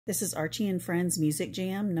This is Archie and Friends Music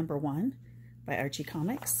Jam #1 by Archie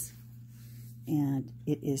Comics, and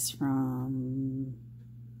it is from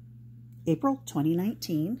April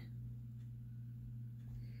 2019.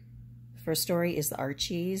 The first story is the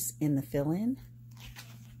Archies in the fill-in.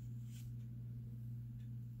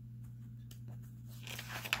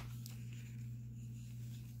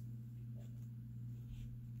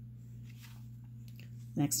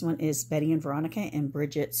 Next one is Betty and Veronica and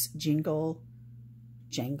Bridget's Jingle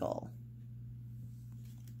Jangle.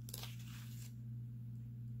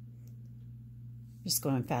 Just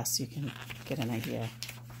going fast so you can get an idea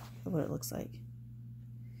of what it looks like.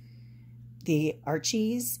 The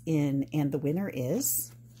Archies in And the Winner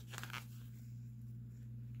Is.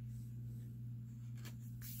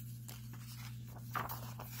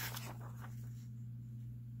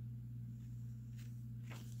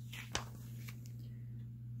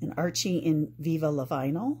 And Archie in Viva La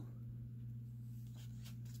Vinyl.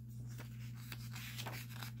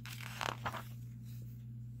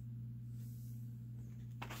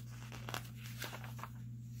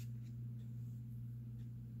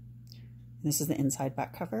 This is the inside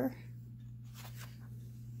back cover.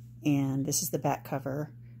 And this is the back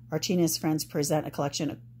cover. Archie and his friends present a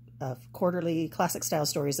collection of quarterly classic style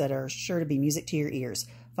stories that are sure to be music to your ears.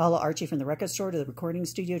 Follow Archie from the record store to the recording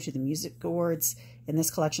studio to the music awards in this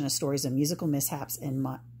collection of stories of musical mishaps and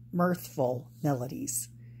mirthful melodies.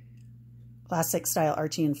 Classic style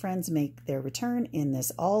Archie and Friends make their return in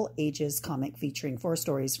this all ages comic featuring 4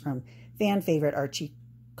 stories from fan favorite Archie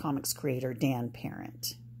Comics creator Dan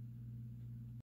Parent.